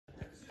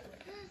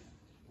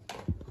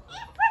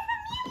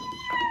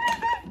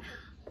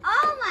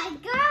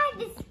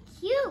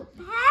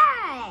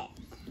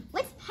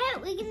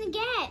what we're gonna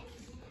get.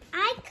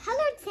 I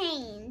color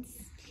stains.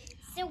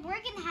 So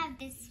we're gonna have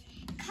this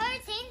color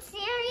stain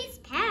series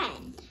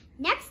pen.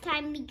 Next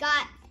time we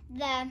got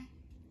the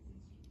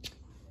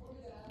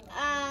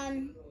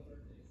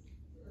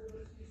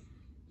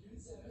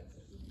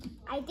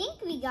I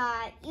think we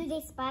got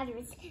Uday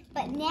Splatters,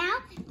 but now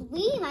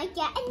we might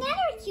get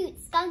another cute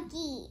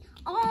skunky.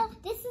 Oh,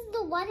 this is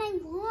the one I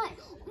want.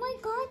 Oh my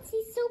God,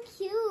 she's so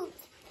cute.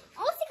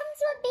 Also comes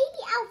to a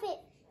baby outfit.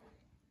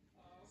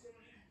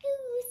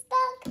 Ooh,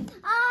 skunk.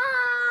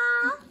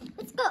 Ah,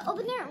 let's go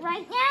open it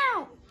right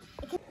now.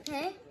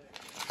 Okay.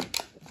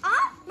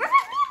 Ah, meow, meow,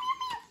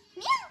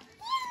 meow,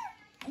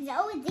 meow.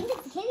 Oh, I think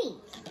it's a kitty.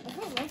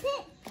 Is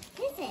it?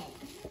 Is it?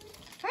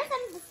 First,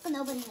 I'm just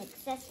gonna open the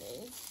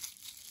accessories.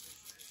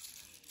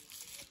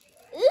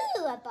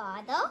 Ooh, a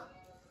bottle.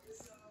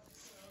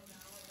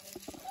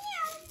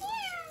 Meow,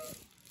 meow.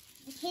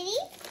 The kitty?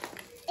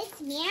 It's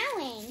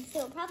meowing,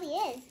 so it probably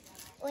is.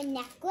 Or a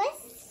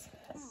necklace.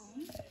 Oh.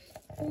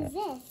 What is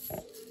this?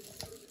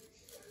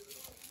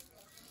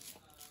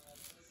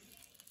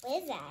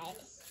 What is that?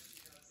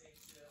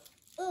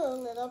 Ooh, a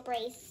little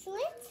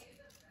bracelet.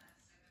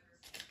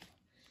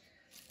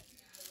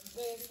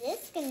 What is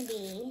this gonna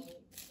be?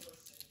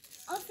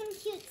 Oh, some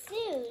cute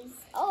shoes.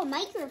 Oh, a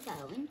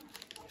microphone.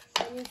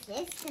 What is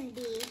this gonna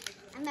be?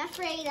 I'm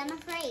afraid.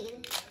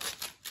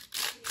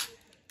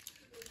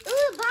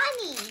 Ooh,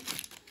 Bonnie.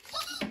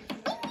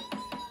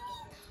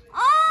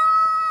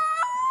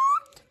 Oh!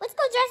 Let's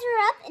go dress her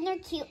up in her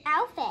cute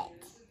outfit.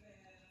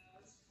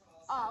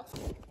 Oh.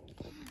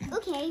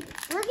 Okay,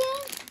 we're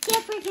gonna see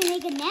if we can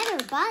make another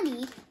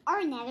bunny or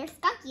another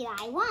skunky that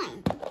I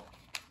want.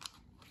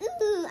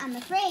 Ooh, I'm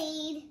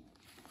afraid.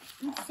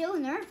 I'm so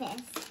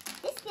nervous.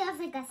 This feels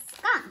like a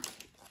skunk,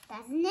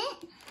 doesn't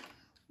it?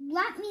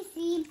 Let me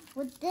see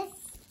what this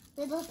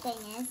little thing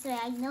is so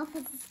I know if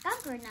it's a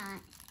skunk or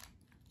not.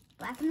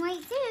 Black and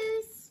white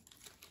shoes.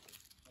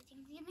 I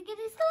think we're gonna get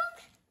a skunk.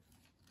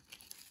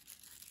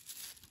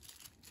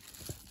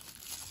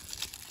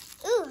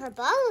 Ooh, her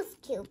ball is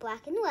cute,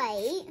 black and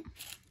white.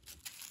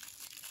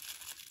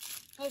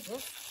 What is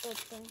this big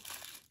thing?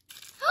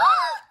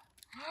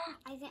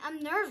 I think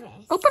I'm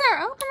nervous. Open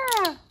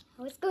her.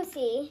 Let's go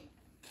see.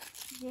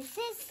 This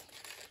is,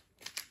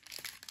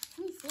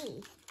 let me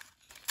see.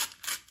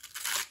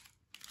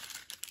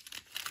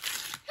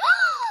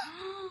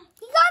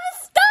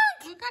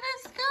 You got a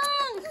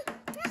skunk.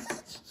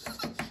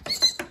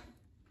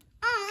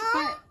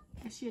 But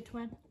is she a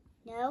twin?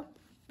 No,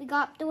 we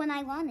got the one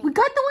I wanted. We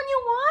got the one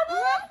you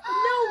wanted?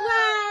 No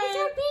way. It's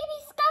our baby